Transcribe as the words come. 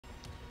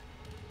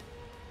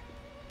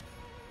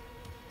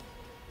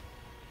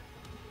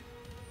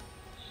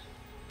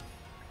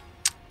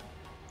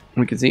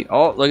We can see.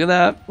 Oh, look at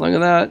that! Look at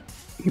that!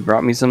 He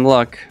brought me some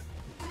luck.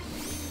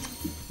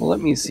 Well, let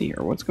me see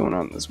here. What's going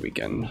on this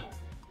weekend?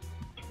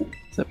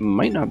 That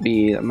might not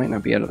be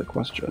out of the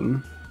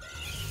question.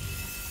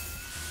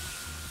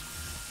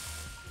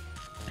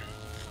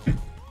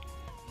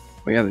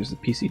 Oh yeah, there's the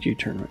PCG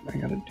tournament. I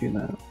gotta do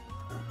that.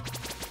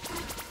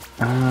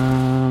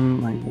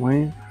 My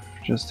wife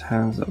just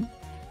has a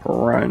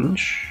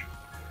brunch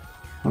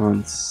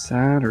on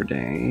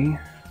Saturday.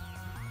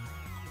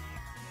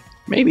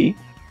 Maybe.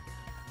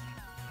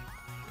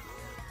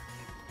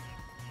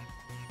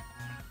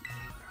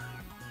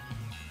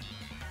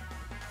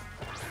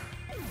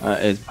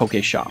 Is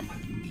Poke Shop.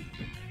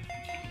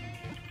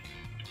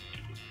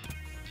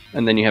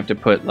 And then you have to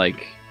put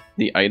like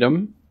the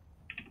item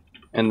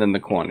and then the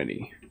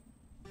quantity.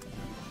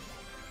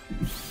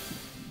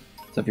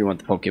 So if you want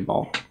the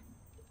Pokeball.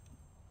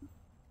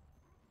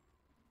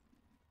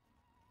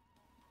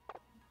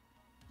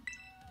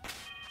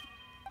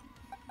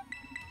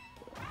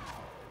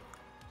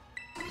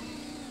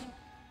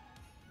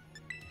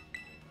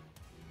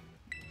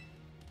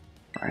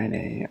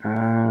 Friday,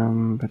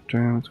 but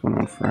what's going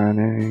on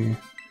Friday?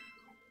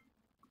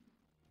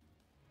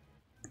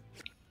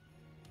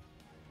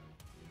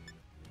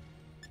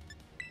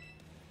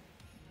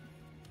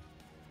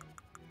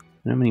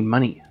 How many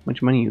money? How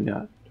much money you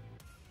got?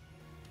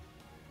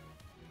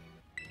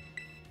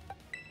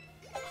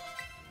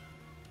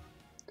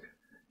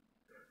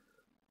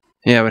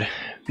 Yeah, it would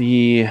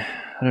be, I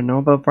don't know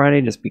about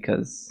Friday just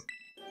because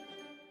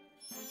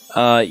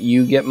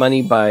you get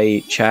money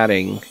by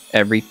chatting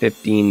every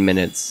 15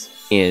 minutes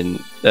in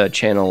the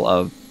channel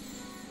of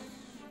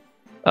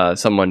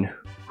someone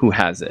who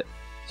has it.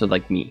 So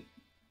like me.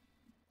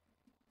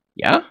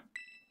 Yeah?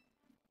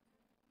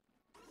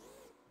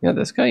 Yeah,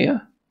 this guy, yeah.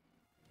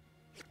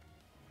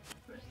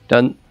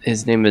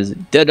 His name is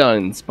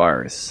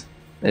Dudunsparce.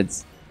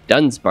 It's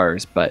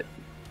Dunsparce, but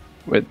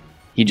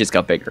he just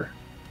got bigger.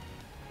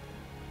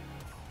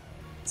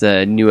 It's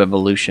a new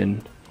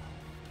evolution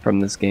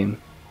from this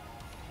game.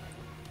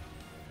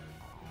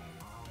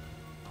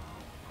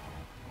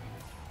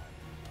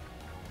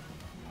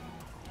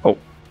 Oh,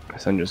 my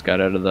son just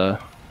got out of the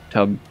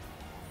tub.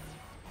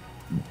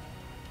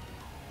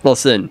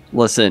 Listen.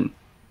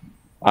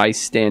 I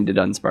stand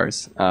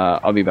Dudunsparce.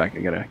 I'll be back. I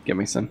gotta get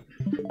my son.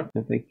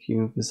 Thank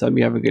you for the sub.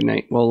 You have a good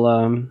night.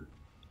 Well,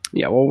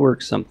 yeah, we'll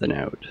work something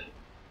out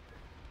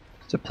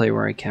to play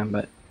where I can,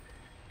 but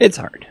it's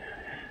hard.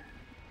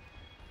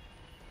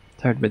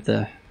 It's hard with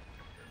the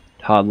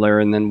toddler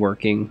and then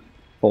working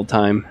full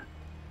time.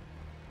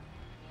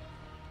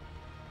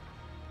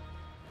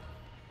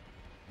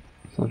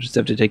 So I'll just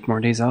have to take more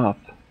days off.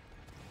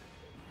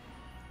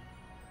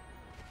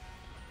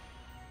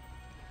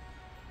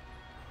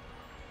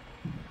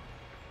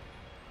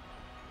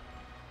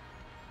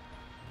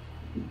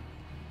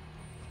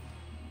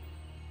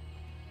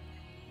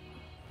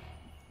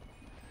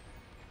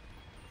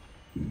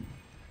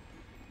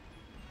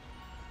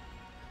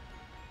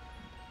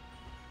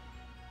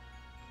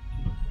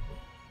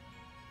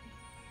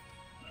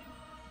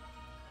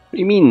 What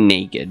do you mean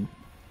naked?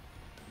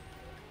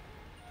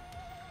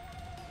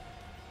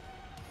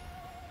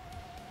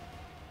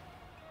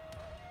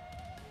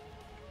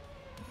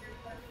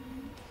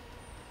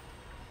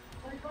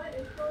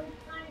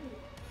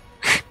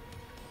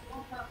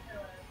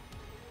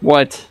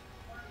 What?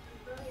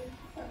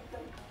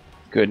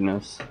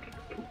 Goodness.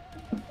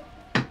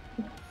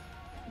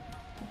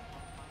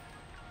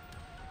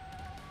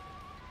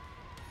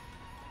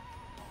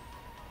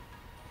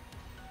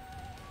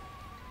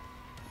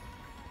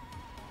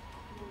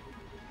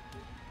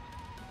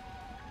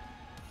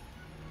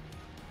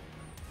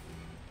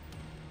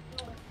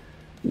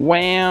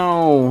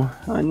 Wow,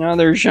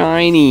 another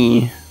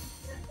shiny.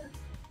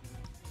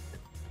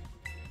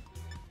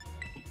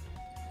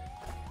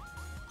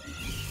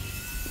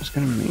 Just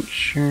gonna make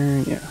sure,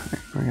 yeah,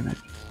 we're gonna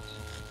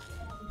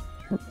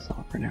turn this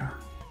off for now.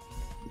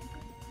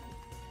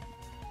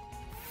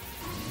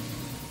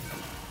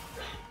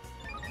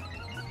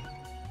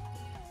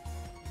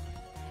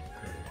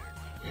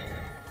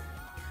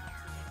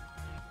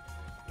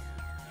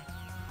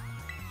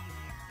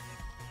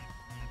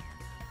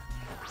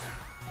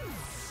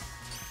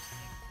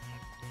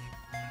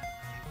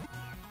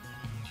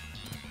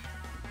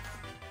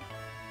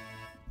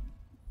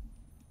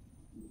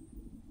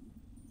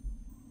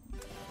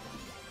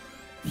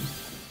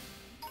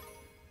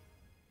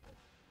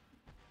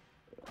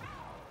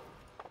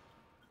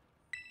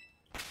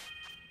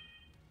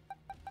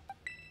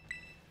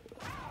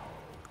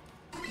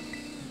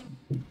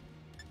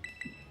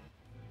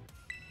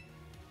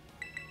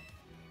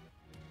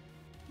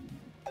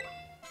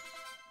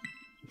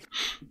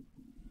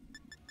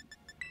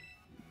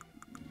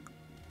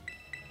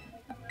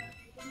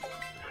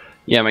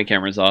 Yeah, my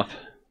camera's off.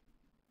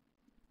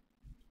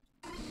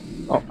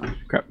 Oh,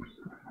 crap.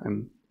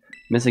 I'm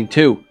missing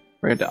two.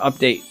 We're going to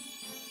update.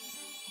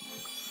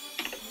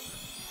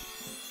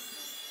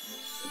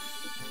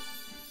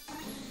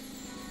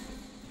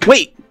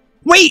 Wait!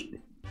 Wait!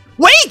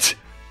 Wait!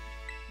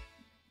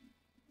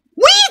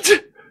 Wait!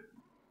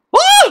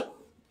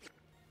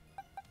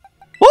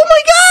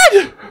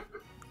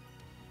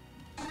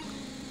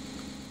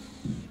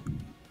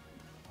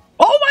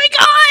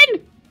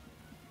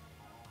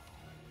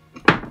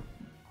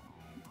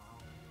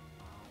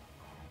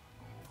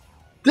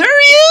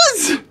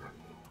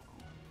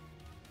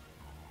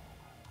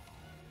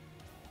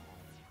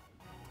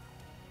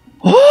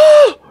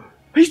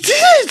 I did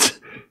it!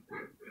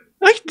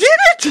 I did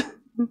it!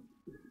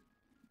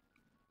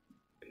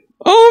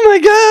 Oh my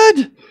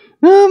god!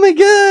 Oh my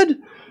god!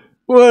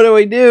 What do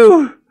I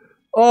do?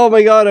 Oh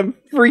my god, I'm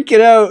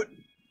freaking out.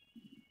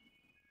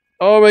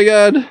 Oh my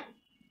god.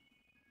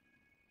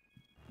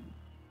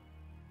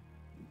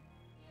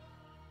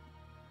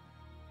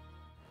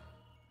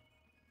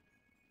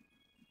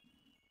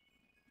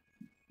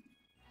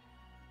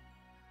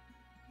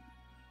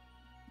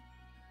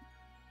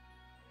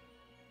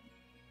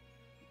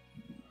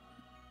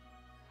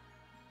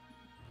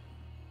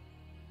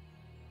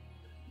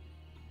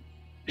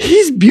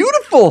 He's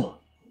beautiful!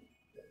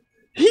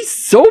 He's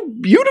so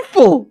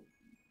beautiful!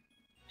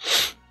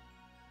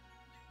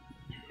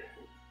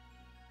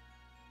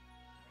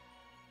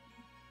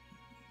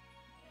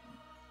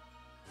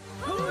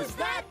 Who's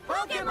that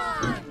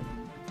Pokemon?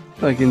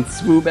 Fucking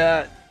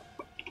Swoobat.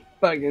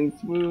 Fucking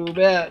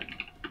Swoobat.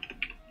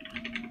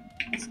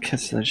 Let's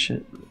catch that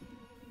shit.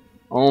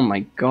 Oh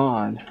my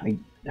god.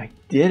 I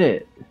did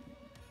it.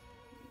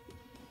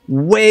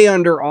 Way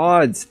under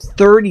odds.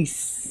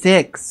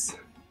 36.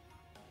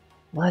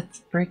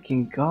 Let's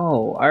freaking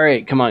go.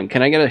 Alright, come on.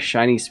 Can I get a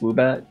shiny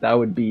Swoobat? That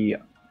would be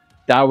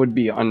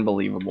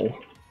unbelievable.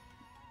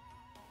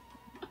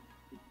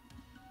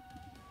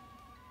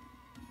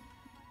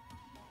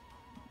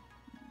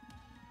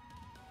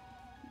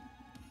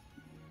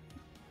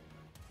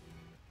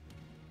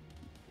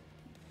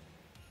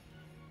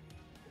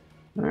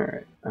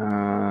 Alright.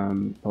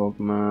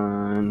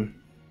 Pokemon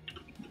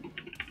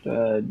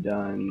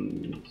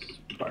Dudunsparce.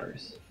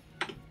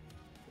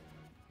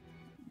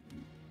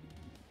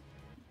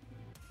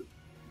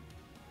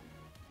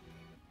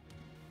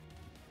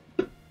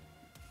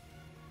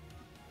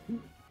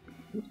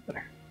 That's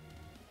better.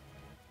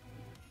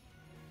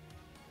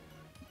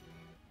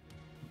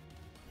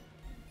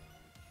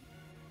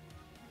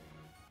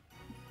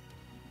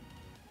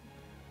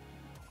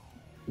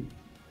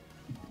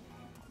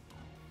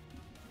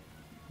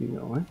 You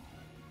know what?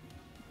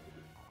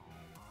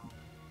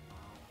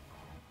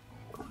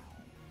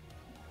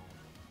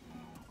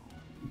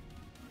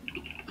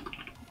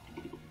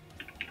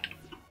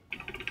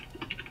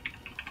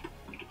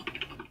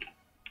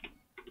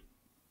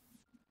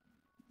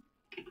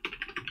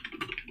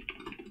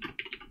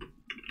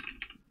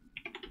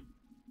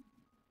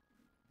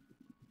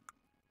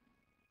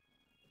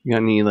 You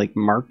got any, like,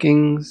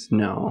 markings?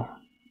 No.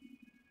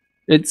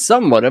 It's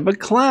somewhat of a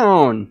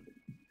clown!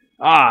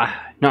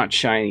 Ah, not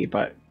shiny,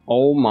 but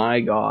oh my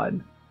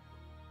god.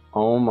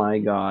 Oh my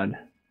god.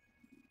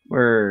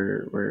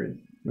 Where?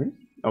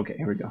 Okay,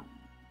 here we go.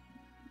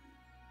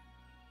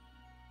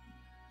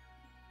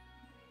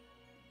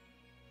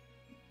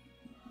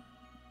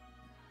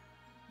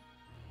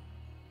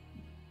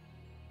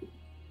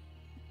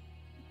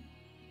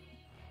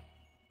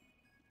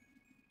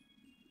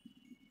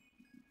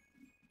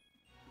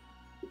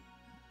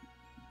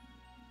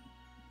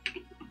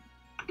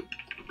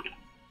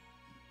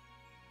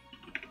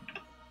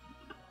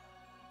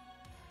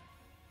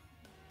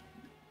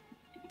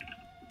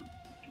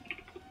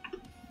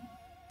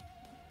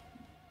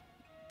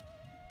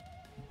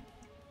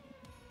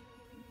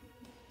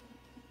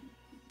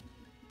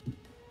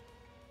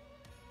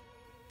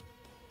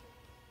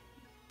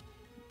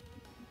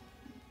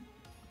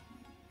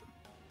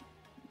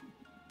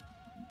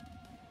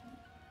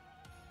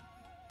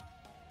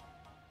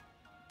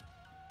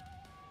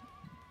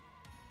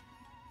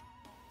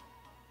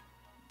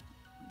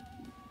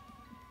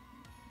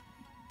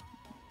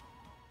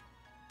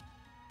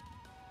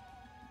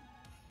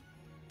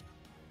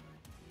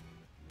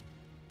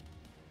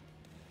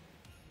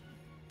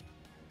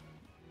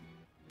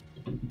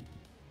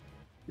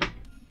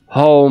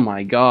 Oh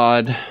my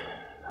god.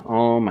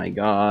 Oh my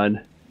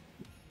god.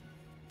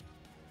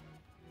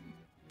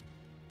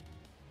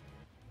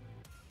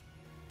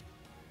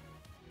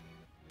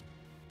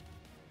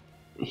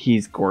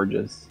 He's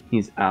gorgeous.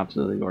 He's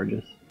absolutely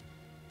gorgeous.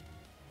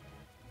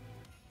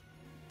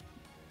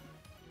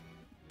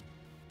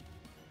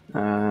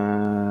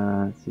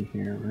 Let's see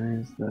here. Where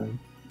is the...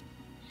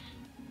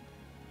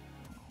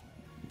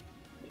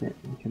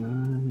 Can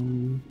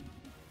I...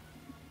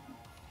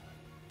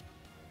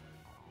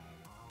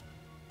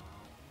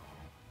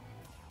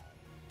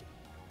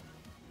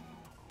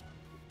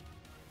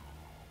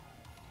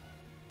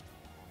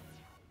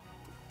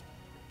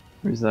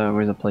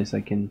 Where's a place I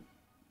can...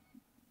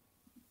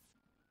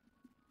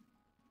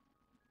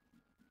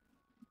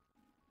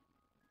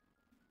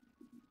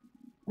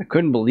 I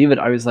couldn't believe it.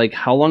 I was like,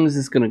 how long is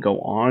this gonna go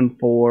on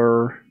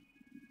for?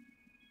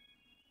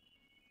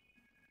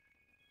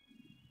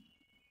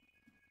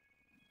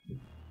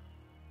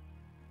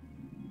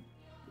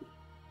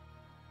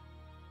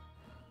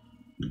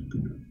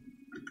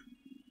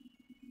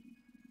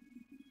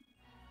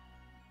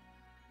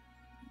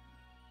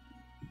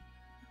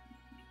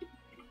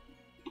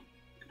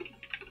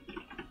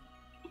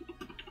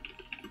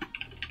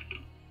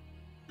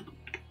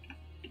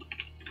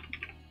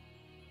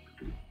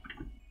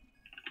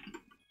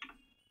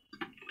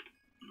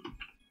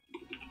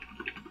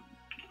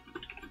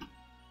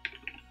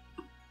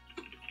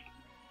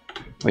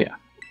 Oh yeah,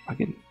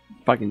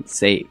 fucking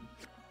save.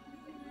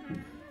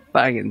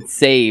 Fucking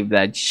save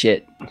that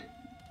shit.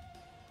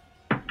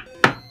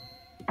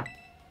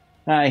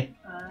 Hi.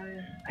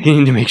 I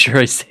need to make sure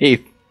I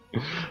save.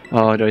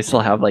 Oh, do I still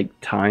have like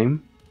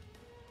time?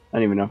 I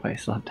don't even know if I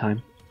still have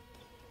time.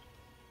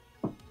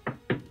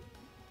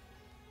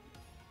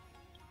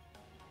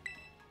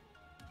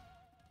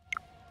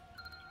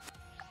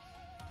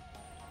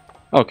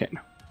 Okay,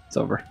 no, it's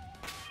over.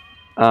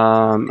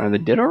 Are the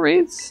Ditto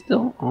raids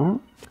still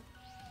on?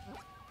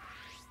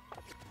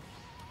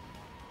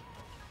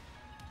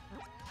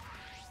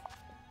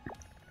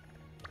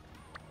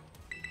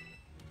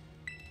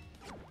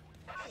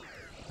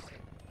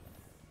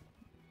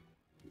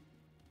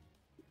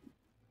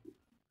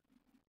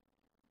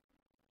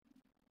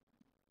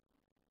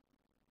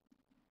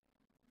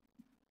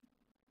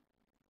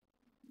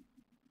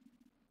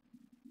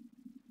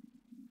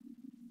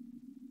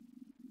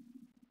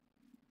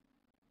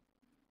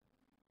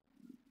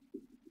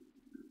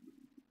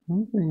 I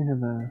don't think I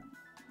have a...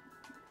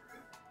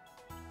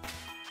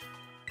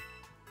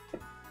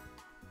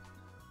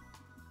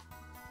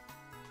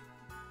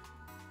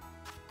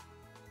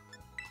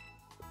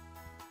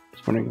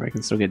 Just wondering if I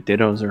can still get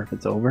Dittos or if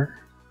it's over.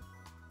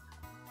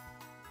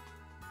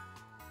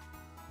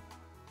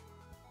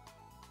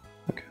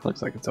 Okay,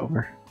 looks like it's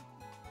over.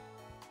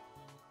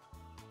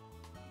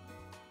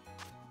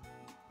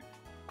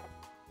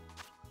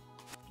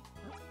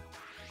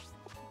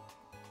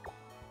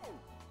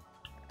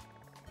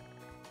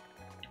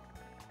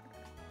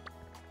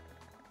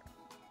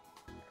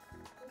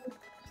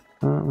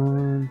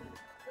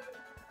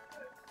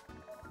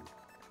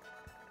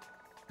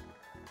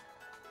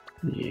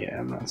 Yeah,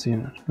 I'm not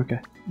seeing it. Okay,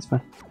 that's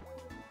fine.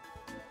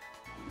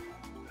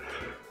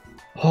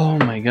 Oh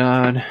my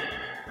god.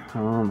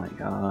 Oh my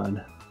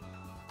god.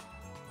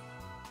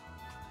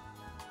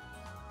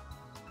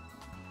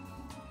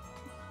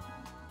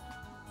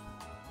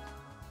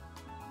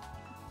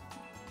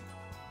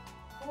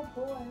 Oh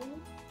boy.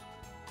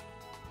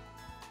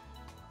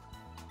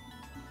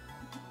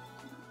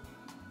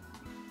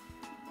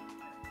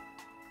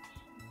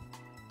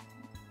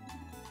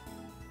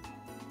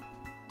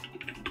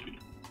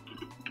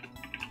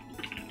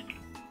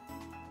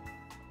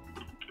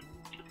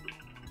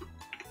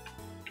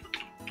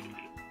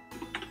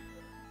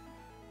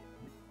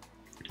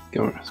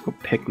 Let's go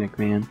picnic,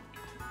 man.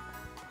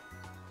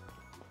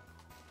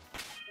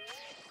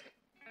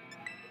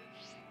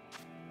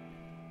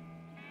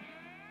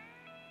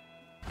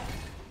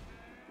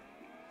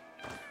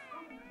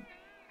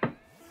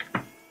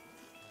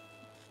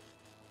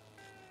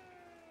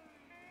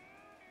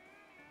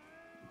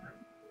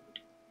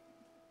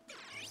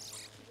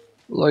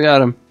 Look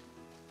at him.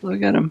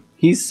 Look at him.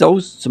 He's so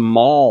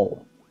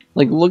small.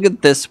 Like, look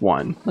at this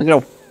one. Look at how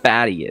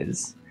fat he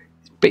is.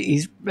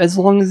 He's as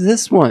long as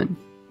this one.